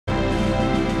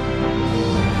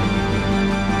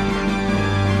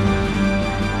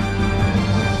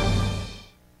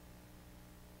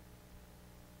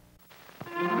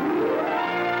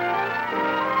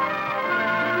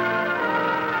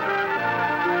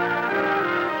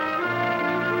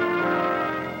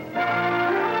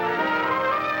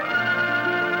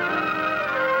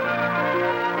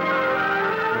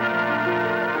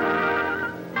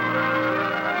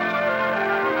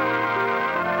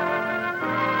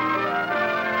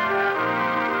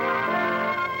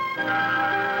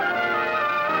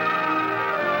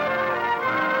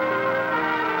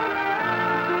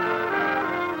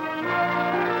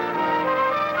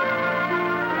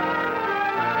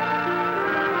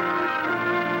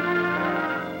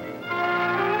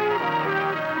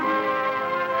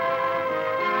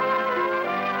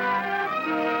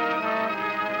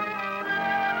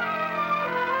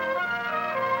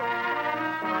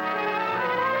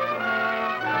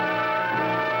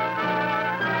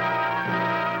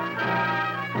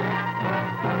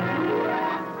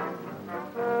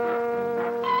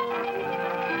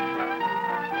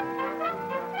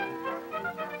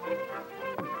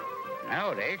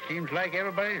Seems like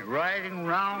everybody's riding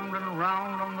round and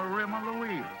round on the rim of the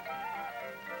wheel.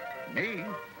 Me,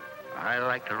 I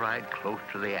like to ride close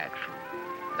to the axle.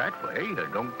 That way you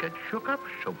don't get shook up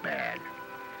so bad.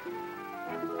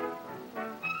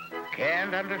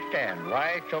 Can't understand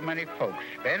why so many folks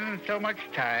spend so much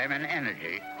time and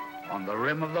energy on the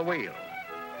rim of the wheel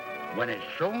when it's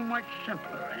so much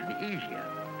simpler and easier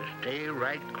to stay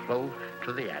right close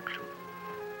to the axle.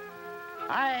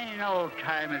 I know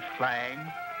time is flying,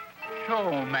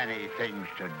 so many things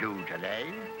to do today,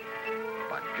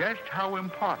 but just how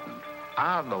important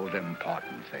are those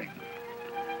important things?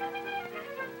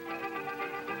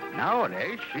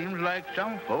 Nowadays, seems like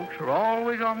some folks are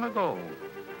always on the go,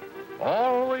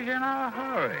 always in a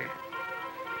hurry,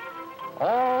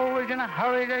 always in a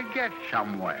hurry to get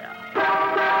somewhere,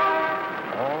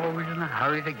 always in a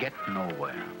hurry to get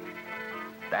nowhere.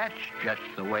 That's just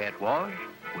the way it was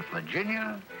with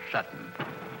Virginia Sutton.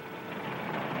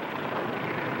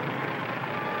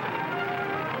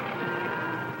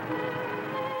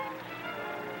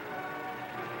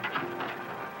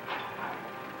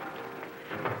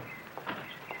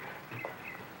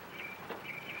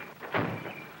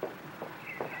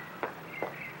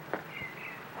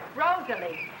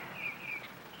 Rosalie.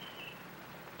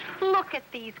 Look at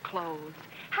these clothes.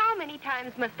 How many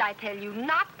times must I tell you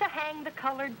not to hang the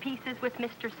colored pieces with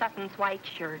Mr. Sutton's white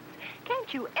shirts?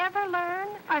 Can't you ever learn?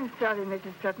 I'm sorry,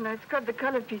 Mrs. Sutton. I scrubbed the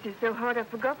colored pieces so hard I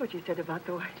forgot what you said about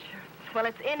the white shirts. Well,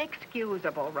 it's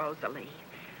inexcusable, Rosalie.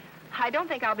 I don't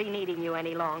think I'll be needing you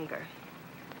any longer.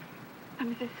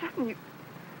 Mrs. Sutton,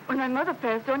 when my mother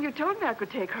passed on, you told me I could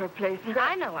take her place.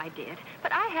 I know I did,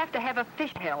 but I have to have a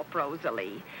fish help,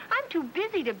 Rosalie. I'm too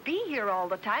busy to be here all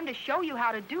the time to show you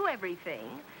how to do everything.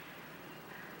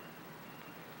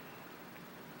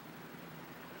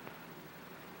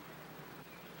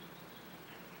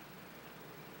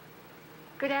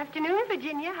 Good afternoon,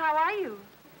 Virginia. How are you?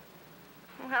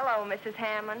 Hello, Mrs.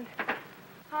 Hammond.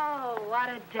 Oh, what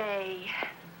a day.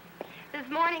 This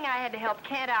morning I had to help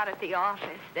Kent out at the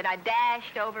office. Then I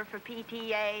dashed over for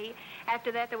PTA.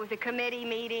 After that, there was a committee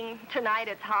meeting. Tonight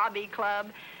it's hobby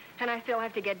club. And I still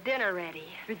have to get dinner ready.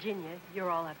 Virginia, you're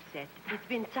all upset. It's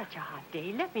been such a hot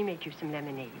day. Let me make you some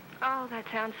lemonade. Oh, that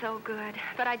sounds so good.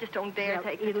 But I just don't dare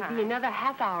take the time. It'll be another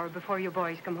half hour before your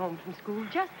boys come home from school.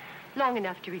 Just long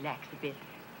enough to relax a bit.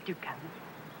 Do come.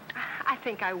 I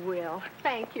think I will.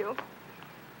 Thank you.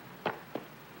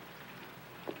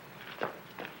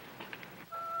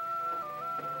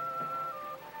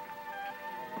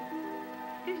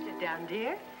 Do sit down,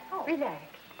 dear. Oh. Relax.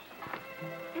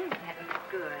 That looks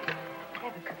good.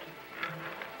 Have a cookie.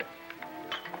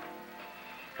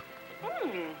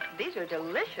 These are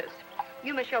delicious.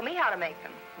 You must show me how to make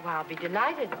them. Well, I'll be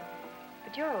delighted.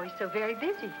 But you're always so very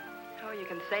busy. Oh, you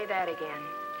can say that again.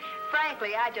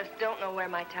 Frankly, I just don't know where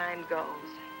my time goes.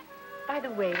 By the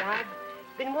way, I've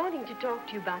been wanting to talk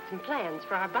to you about some plans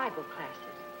for our Bible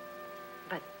classes.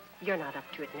 But you're not up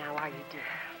to it now, are you, dear?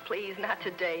 Please, not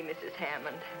today, Mrs.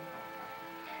 Hammond.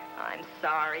 I'm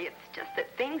sorry. It's just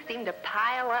that things seem to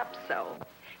pile up so.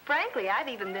 Frankly, I've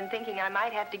even been thinking I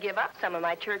might have to give up some of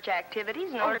my church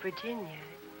activities in order... Oh, Virginia,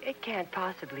 it can't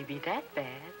possibly be that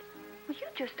bad. Well, you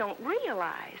just don't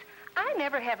realize. I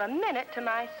never have a minute to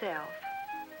myself.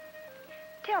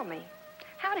 Tell me,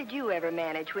 how did you ever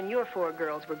manage when your 4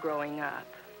 girls were growing up?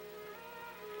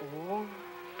 Oh,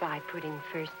 by putting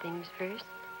first things first.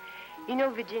 You know,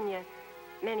 Virginia,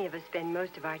 many of us spend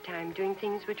most of our time doing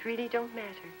things which really don't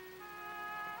matter.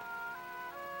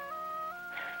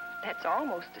 That's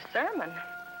almost a sermon.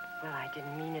 Well, I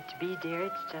didn't mean it to be, dear.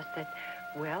 It's just that,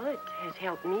 well, it has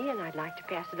helped me, and I'd like to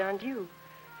pass it on to you.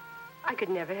 I could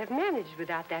never have managed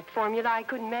without that formula. I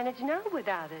couldn't manage now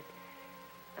without it.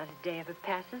 Not a day ever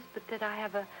passes but that I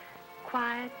have a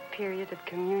quiet period of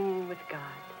communion with God.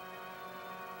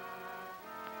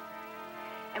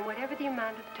 And whatever the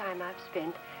amount of time I've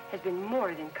spent has been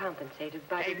more than compensated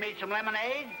by... Save me some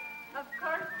lemonade? Of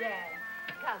course, Dad.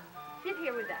 Come, sit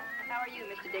here with us. How are you,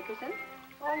 Mr. Dickerson?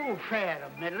 Oh, fair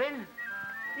to middling.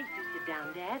 Please do sit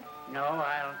down, Dad. No,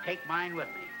 I'll take mine with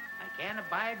me. I can't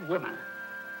abide women,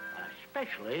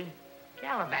 especially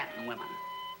gallivanting women.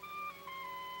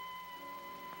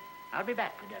 I'll be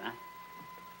back for dinner.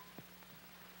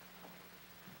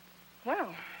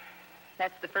 Well,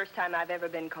 that's the first time I've ever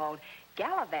been called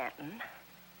gallivanting.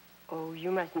 Oh,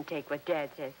 you mustn't take what Dad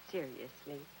says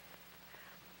seriously.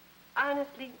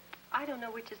 Honestly, I don't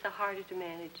know which is the harder to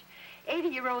manage.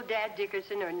 80-year-old Dad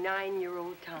Dickerson or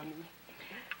 9-year-old Tommy.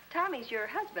 Tommy's your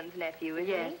husband's nephew, isn't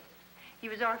he? Yes. He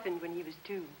was orphaned when he was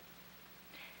 2.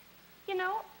 You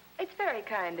know, it's very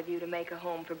kind of you to make a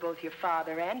home for both your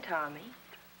father and Tommy.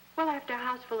 Well, after a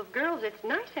house full of girls, it's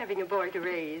nice having a boy to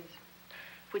raise.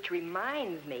 Which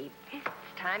reminds me, it's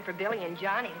time for Billy and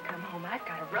Johnny to come home. I've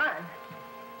got to run.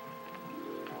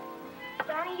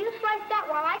 Johnny, you slice that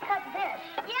while I cut this.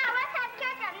 Yeah, let's have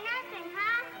church up nursing,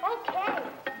 huh? Okay.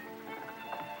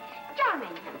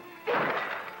 Johnny.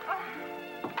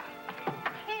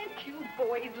 Can't you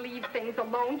boys leave things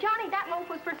alone? Johnny, that loaf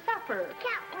was for supper.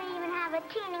 Can't we even have a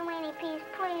teeny-weeny piece,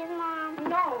 please, Mom?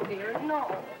 No, dear,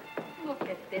 no. Look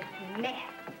at this mess.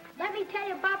 Let me tell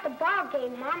you about the ball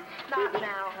game, Mom. Not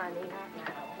now, honey, not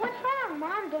now. What's wrong,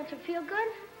 Mom? Don't you feel good?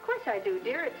 Of course I do,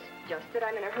 dear. It's just that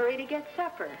I'm in a hurry to get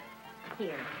supper.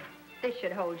 Here, this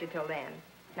should hold you till then.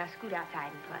 Now scoot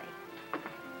outside and play.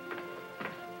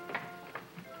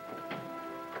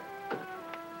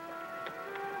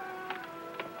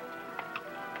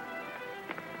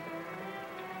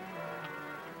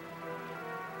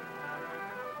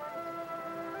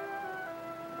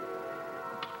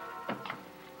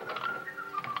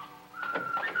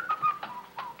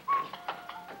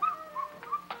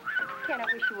 Ken, I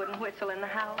wish you wouldn't whistle in the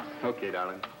house. Okay,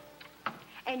 darling.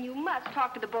 And you must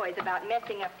talk to the boys about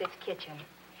messing up this kitchen.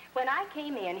 When I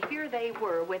came in, here they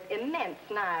were with immense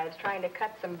knives trying to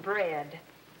cut some bread.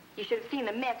 You should have seen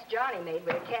the mess Johnny made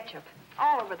with the ketchup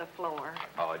all over the floor.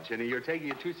 Oh, Jenny, you're taking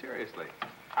it too seriously.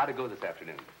 How'd it go this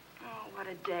afternoon? Oh, what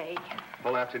a day.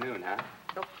 Full afternoon, huh?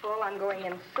 So full, I'm going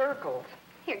in circles.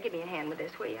 Here, give me a hand with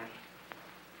this, will you?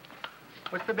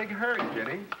 What's the big hurry,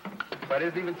 Jenny? But it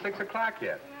isn't even 6 o'clock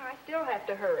yet. No, I still have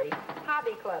to hurry.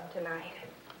 Hobby club tonight.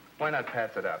 Why not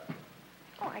pass it up?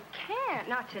 Oh, I can't.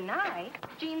 Not tonight.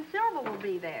 Jean Silva will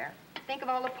be there. Think of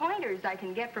all the pointers I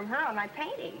can get from her on my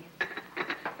painting.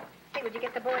 Hey, would you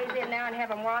get the boys in now and have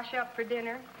them wash up for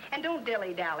dinner? And don't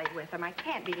dilly-dally with them. I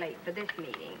can't be late for this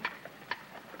meeting.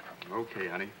 Okay,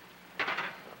 honey.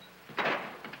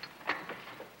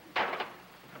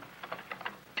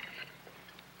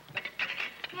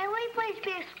 May we please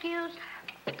be excused?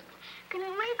 Can we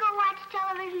go watch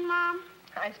television, Mom?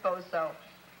 I suppose so.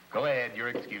 Go ahead, you're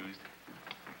excused.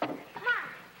 Come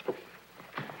on.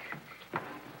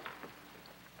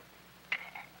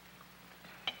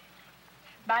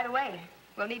 By the way,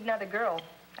 we'll need another girl.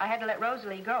 I had to let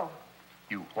Rosalie go.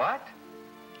 You what?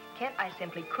 Kent, I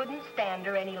simply couldn't stand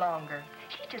her any longer.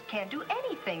 She just can't do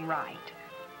anything right.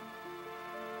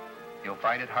 You'll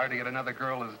find it hard to get another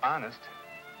girl as honest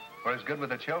or as good with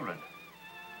the children.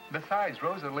 Besides,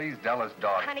 Rosalie's Della's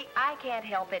daughter. Honey, I can't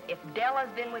help it if Della's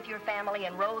been with your family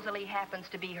and Rosalie happens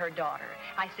to be her daughter.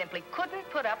 I simply couldn't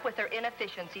put up with her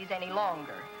inefficiencies any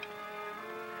longer.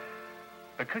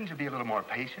 But couldn't you be a little more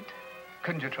patient?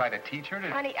 Couldn't you try to teach her to...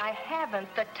 Honey, I haven't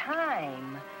the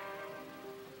time.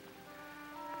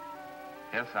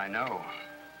 Yes, I know.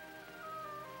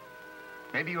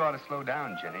 Maybe you ought to slow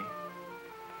down, Jenny.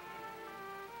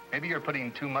 Maybe you're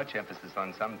putting too much emphasis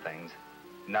on some things,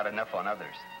 not enough on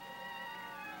others.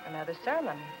 Another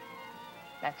sermon.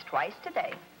 That's twice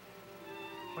today.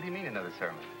 What do you mean, another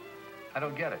sermon? I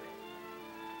don't get it.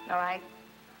 No,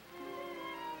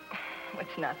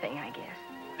 it's nothing, I guess.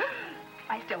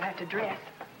 I still have to dress.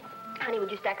 Honey, would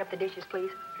you stack up the dishes,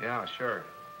 please? Yeah, sure.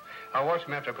 I'll wash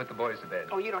them after I put the boys to bed.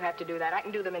 Oh, you don't have to do that. I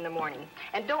can do them in the morning.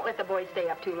 And don't let the boys stay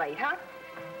up too late, huh?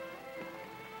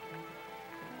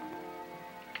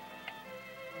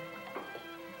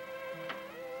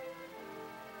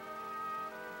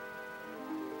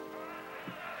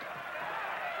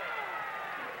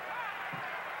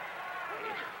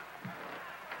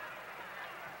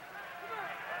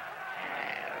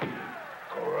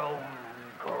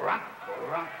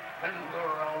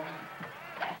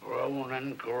 Groan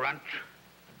and grunt.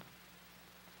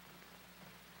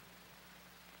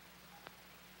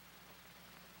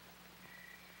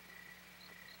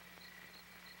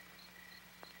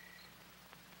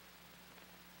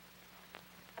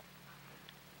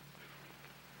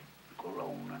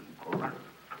 Groan and grunt,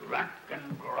 grunt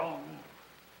and groan.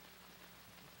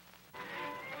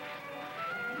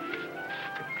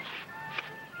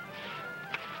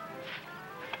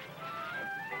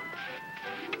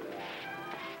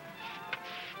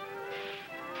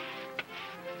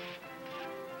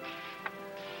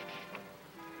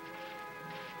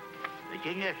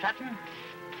 Virginia Sutton,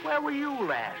 where were you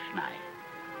last night?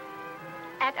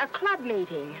 At a club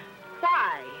meeting.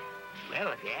 Why?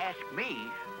 Well, if you ask me,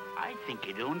 I think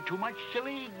you're doing too much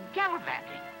silly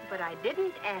gallivanting. But I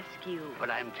didn't ask you.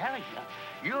 But I'm telling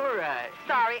you, you're,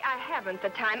 Sorry, I haven't the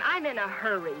time. I'm in a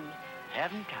hurry.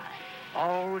 Haven't time.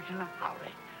 Always in a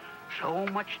hurry. So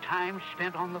much time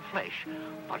spent on the flesh,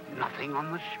 but nothing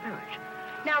on the spirit.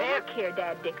 Now, look here,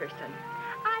 Dad Dickerson.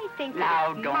 I think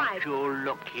Now, that don't you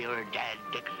look here, Dad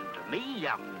Dixon, to me,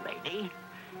 young lady.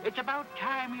 It's about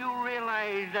time you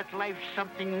realize that life's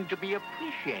something to be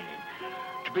appreciated,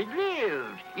 to be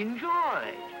lived,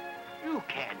 enjoyed. You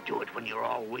can't do it when you're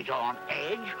always on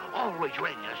edge, always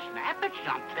ready to snap at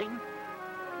something.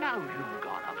 Now you've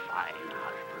got a fine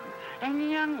husband,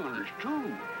 and young ones,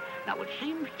 too. Now it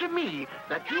seems to me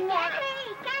that you want to...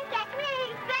 Can't get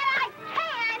me! That I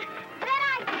can! That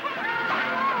I can!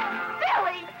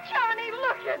 Billy, Johnny,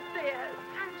 look at this.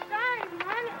 I'm sorry,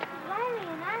 Mom. It was only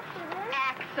an accident.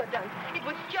 Accident. It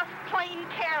was just plain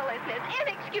carelessness,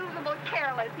 inexcusable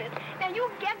carelessness. Now you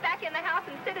get back in the house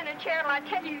and sit in a chair till I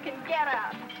tell you you can get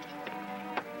up.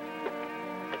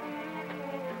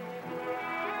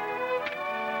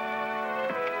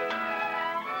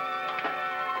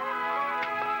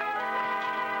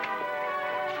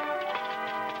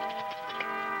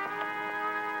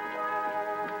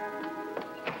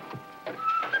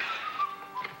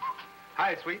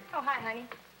 Hi, sweet. Oh, hi, honey.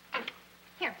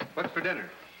 Here. What's for dinner?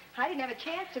 I didn't have a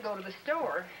chance to go to the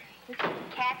store. This is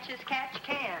catch as catch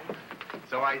can.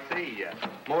 So I see.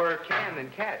 More can than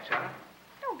catch, huh?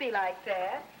 Don't be like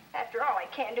that. After all, I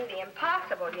can't do the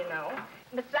impossible, you know.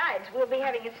 Besides, we'll be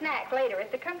having a snack later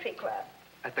at the country club.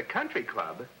 At the country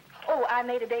club? Oh, I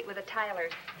made a date with the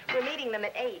Tylers. We're meeting them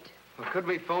at 8. Well, could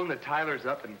we phone the Tylers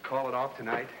up and call it off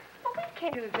tonight? Oh, we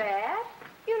can't do that.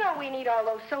 You know we need all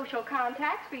those social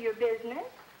contacts for your business.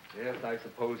 Yes, I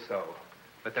suppose so.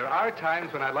 But there are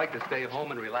times when I'd like to stay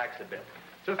home and relax a bit.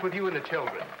 Just with you and the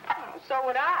children. Oh, so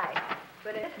would I.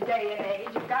 But in this day and age,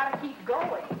 you've got to keep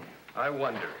going. I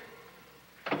wonder.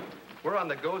 We're on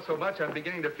the go so much, I'm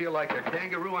beginning to feel like a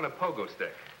kangaroo on a pogo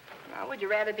stick. Now, would you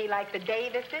rather be like the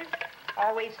Davises,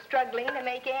 always struggling to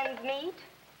make ends meet?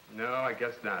 No, I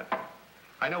guess not.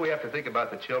 I know we have to think about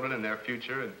the children and their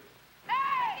future and...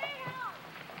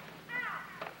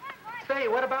 Say,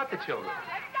 what about the children?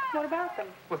 What about them?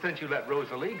 Well, since you let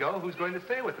Rosalie go, who's going to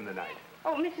stay with them tonight?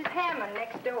 Oh, Mrs. Hammond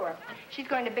next door. She's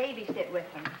going to babysit with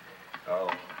them.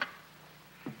 Oh.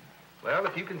 Well,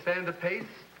 if you can stand the pace,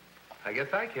 I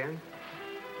guess I can.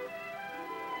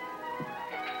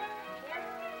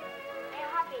 Hey,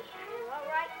 Hoppy, you all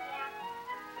right? Yeah.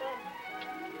 Good.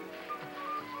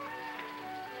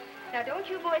 Now, don't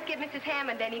you boys give Mrs.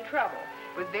 Hammond any trouble.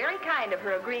 It was very kind of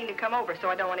her agreeing to come over, so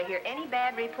I don't want to hear any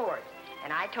bad reports.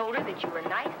 And I told her that you were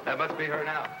nice. That must be her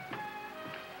now.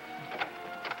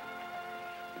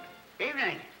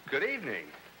 Evening. Good evening.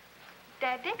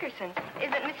 Dad Dickerson,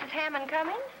 isn't Mrs. Hammond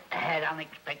coming? I had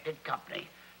unexpected company.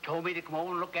 Told me to come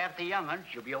over and look after the young'uns.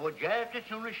 She'll be over just as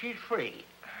soon as she's free.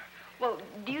 Well,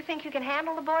 do you think you can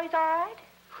handle the boys all right?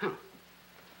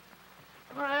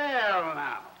 Well,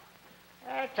 now,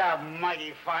 that's a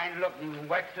mighty fine-looking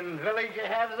western village you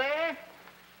have there.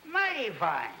 Mighty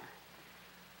fine.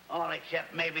 All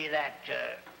except maybe that,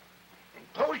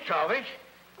 post office.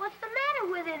 What's the matter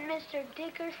with it, Mr.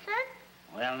 Dickerson?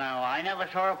 Well, now, I never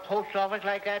saw a post office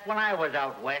like that when I was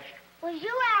out west. Was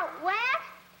you out west?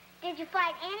 Did you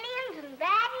fight Indians and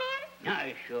bad men?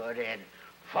 I sure did.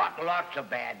 Fought lots of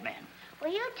bad men.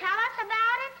 Will you tell us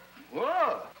about it?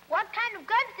 Whoa. What kind of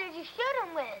guns did you shoot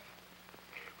them with?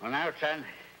 Well, now, son,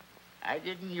 I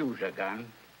didn't use a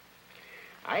gun.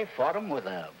 I fought 'em with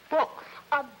a book.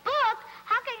 A book?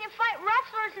 How can you fight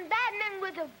rustlers and bad men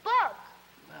with a book?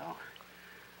 Well,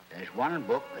 there's one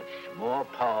book that's more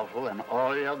powerful than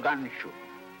all your gun shooting.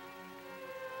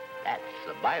 That's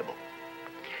the Bible.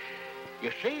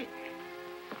 You see,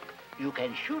 you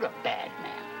can shoot a bad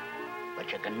man,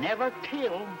 but you can never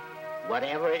kill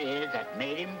whatever it is that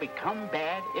made him become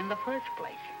bad in the first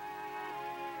place.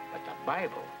 But the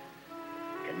Bible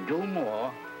can do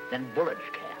more than bullets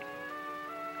can.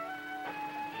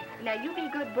 Now, you be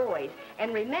good boys,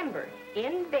 and remember,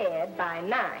 in bed by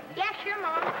 9. Yes, sure,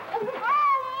 Mom. Oh,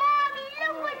 Mommy,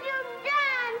 look what you've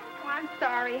done. Oh, I'm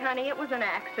sorry, honey. It was an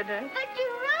accident. But you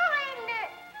ruined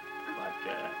it.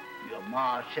 But your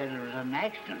ma said it was an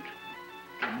accident,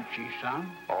 didn't she,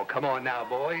 son? Oh, come on now,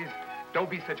 boys. Don't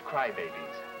be such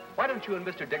crybabies. Why don't you and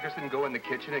Mr. Dickerson go in the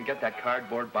kitchen and get that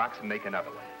cardboard box and make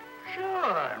another one?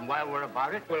 Sure, and while we're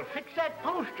about it, we'll fix that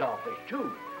post office,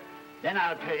 too. Then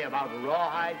I'll tell you about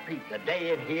Rawhide Pete, the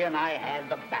day that he and I had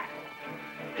the battle.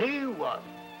 He was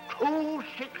 2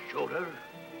 6-shooters,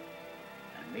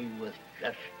 and me with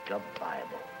just a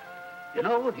Bible. You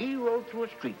know, he rode through a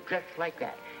street just like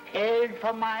that, headed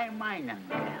for my mining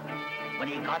camp. When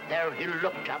he got there, he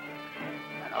looked up,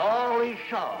 and all he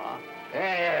saw,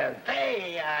 there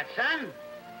you are, son.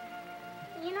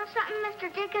 You know something,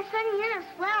 Mr. Dickerson? You're a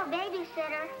swell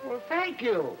babysitter. Well, thank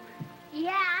you.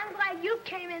 Yeah, I'm glad you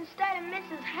came instead of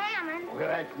Mrs. Hammond. Well,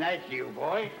 that's nice of you,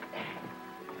 boys.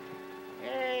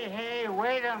 Hey,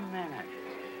 wait a minute.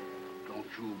 Don't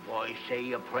you boys say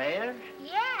your prayers?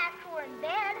 Yeah, after we're in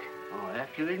bed. Oh,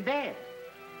 after you're in bed.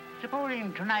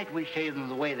 Supposing tonight we say them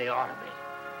the way they ought to be.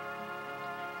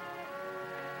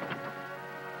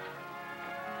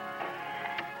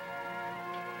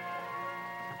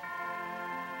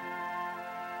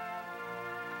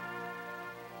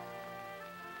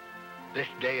 This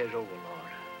day is over,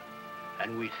 Lord,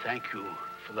 and we thank you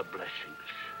for the blessings.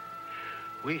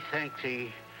 We thank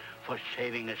thee for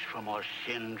saving us from our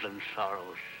sins and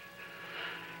sorrows.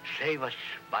 Save us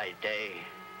by day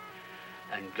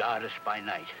and guard us by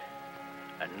night,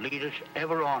 and lead us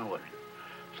ever onward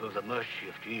through the mercy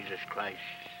of Jesus Christ.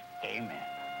 Amen.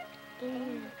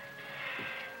 Amen.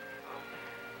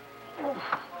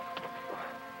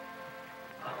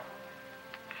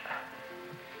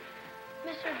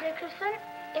 Mr. Dickerson,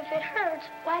 if it hurts,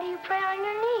 why do you pray on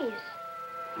your knees?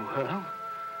 Well,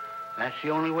 that's the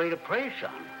only way to pray,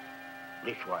 son.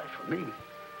 Leastwise for me.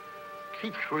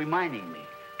 Keeps reminding me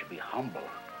to be humble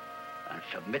and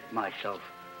submit myself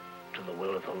to the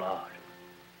will of the Lord.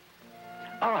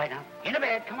 All right, now, into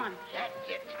bed. Come on.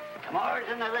 Sit. Tomorrow's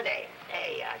another day.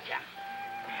 There you are, son.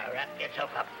 Now, wrap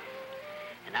yourself up,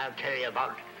 and I'll tell you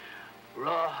about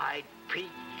Rawhide Pete's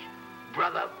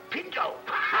brother Pinto.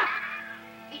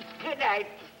 Good night.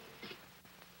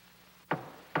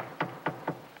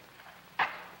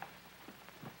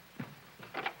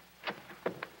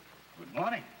 Good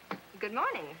morning. Good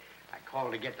morning. I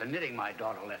called to get the knitting my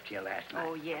daughter left here last night.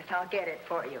 Oh, yes, I'll get it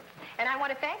for you. And I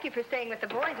want to thank you for staying with the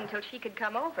boys until she could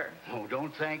come over. Oh,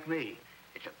 don't thank me.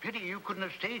 It's a pity you couldn't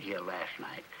have stayed here last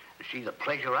night to see the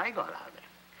pleasure I got out of it.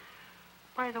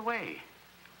 By the way,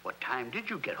 what time did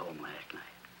you get home last night?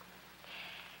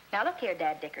 Now, look here,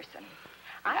 Dad Dickerson.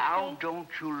 Don't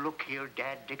you look here,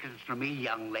 Dad Dickerson, to me,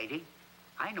 young lady.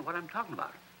 I know what I'm talking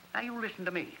about. Now, you listen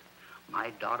to me. My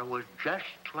daughter was just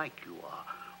like you are,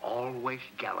 always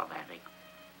gallivanting.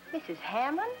 Mrs.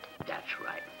 Hammond? That's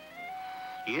right.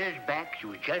 Years back, she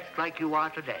was just like you are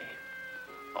today.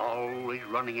 Always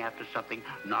running after something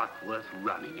not worth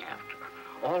running after.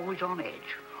 Always on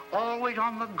edge. Always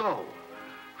on the go.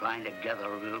 Trying to gather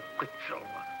a little quicksilver.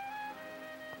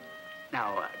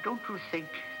 Now, don't you think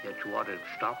that you ought to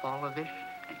stop all of this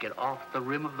and get off the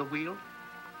rim of the wheel?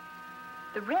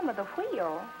 The rim of the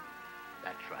wheel?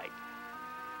 That's right.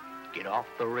 Get off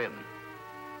the rim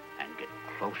and get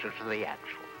closer to the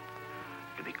axle.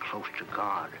 To be close to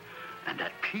God and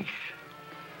at peace.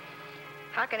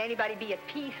 How can anybody be at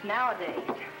peace nowadays?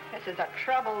 This is a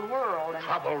troubled world.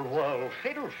 Troubled world,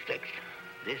 fiddlesticks.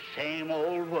 This same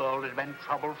old world has been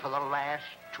troubled for the last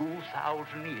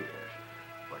 2,000 years.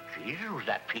 But Jesus was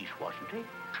at peace, wasn't he?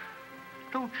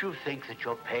 Don't you think that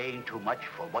you're paying too much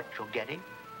for what you're getting?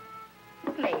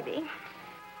 Maybe.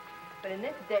 But in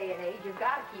this day and age, you've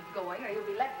got to keep going or you'll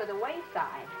be left by the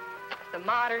wayside. It's the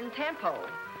modern tempo.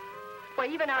 Well,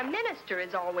 even our minister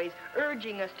is always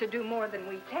urging us to do more than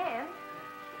we can.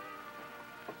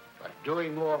 But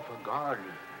doing more for God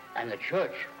and the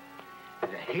church is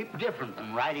a heap different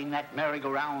than riding that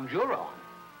merry-go-round you're on.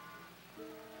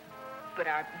 But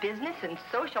our business and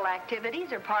social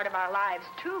activities are part of our lives,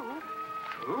 too.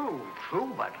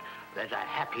 True, but there's a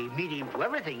happy medium to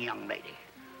everything, young lady.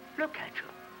 Look at you.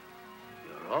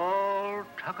 You're all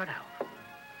tuckered out.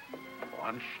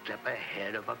 One step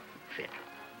ahead of a fit.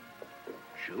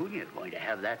 Soon you're going to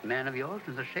have that man of yours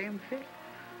in the same fit.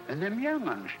 And them young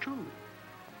ones, too.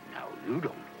 Now, you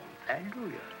don't want that, do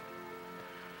you?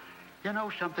 You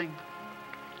know something?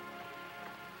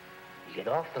 You get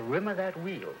off the rim of that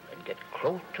wheel and get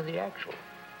close to the axle.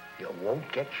 You won't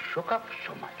get shook up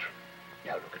so much.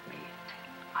 Now, look at me.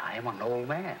 I'm an old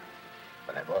man,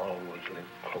 but I've always lived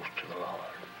close to the Lord.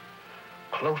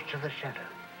 Close to the center,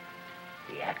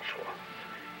 the axle.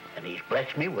 And he's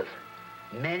blessed me with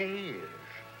many years,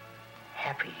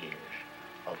 happy years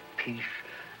of peace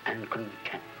and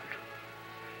contentment.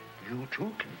 You,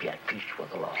 too, can be at peace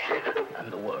with the Lord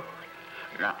and the world.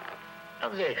 Now,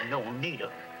 there's no need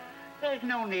of...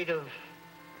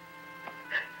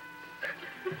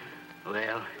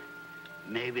 Well,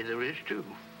 maybe there is, too.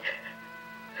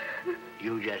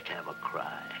 You just have a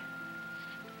cry.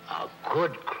 A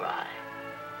good cry.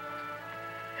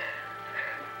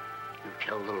 You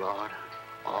tell the Lord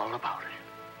all about it.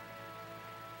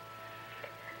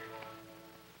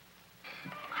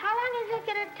 How long is it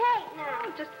going to take now?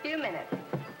 Oh, just a few minutes.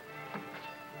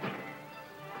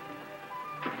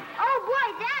 Oh, boy,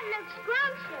 Dad looks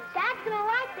scrumptious. Dad's going to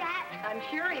like that. I'm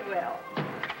sure he will.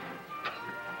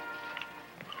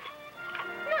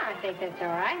 No, I think that's all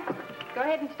right. Go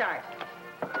ahead and start.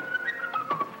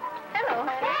 Hello,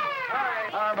 honey.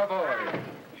 Hi. I'm aboard.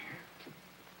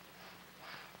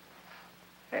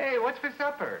 Hey, what's for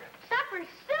supper? Supper's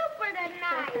super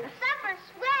tonight. Supper's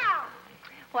swell.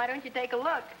 Why don't you take a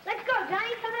look? Let's go,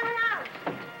 Johnny. Come on out.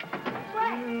 This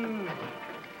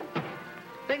way.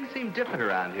 Things seem different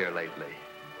around here lately.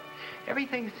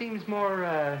 Everything seems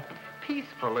more,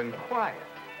 peaceful and quiet.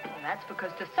 Well, that's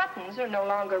because the Suttons are no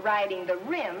longer riding the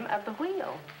rim of the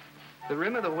wheel. The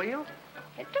rim of the wheel?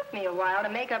 It took me a while to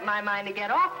make up my mind to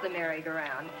get off the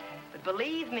merry-go-round. But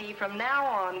believe me, from now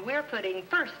on, we're putting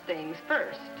first things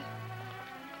first.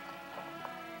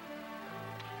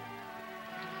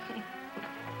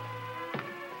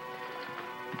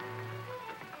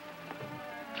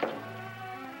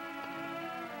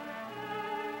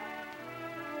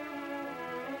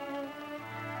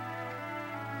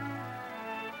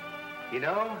 You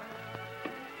know,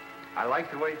 I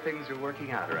like the way things are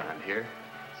working out around here.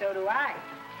 So do I.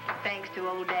 Thanks to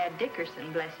old Dad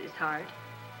Dickerson, bless his heart.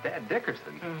 Dad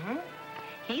Dickerson? Mm-hmm.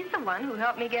 He's the one who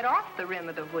helped me get off the rim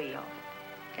of the wheel.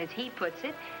 As he puts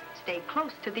it, stay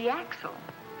close to the axle.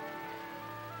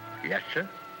 Yes, sir.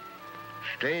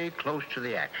 Stay close to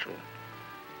the axle.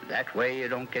 That way you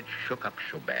don't get shook up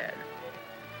so bad.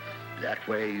 That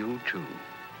way you, too,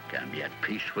 can be at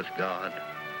peace with God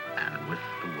and with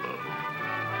the world.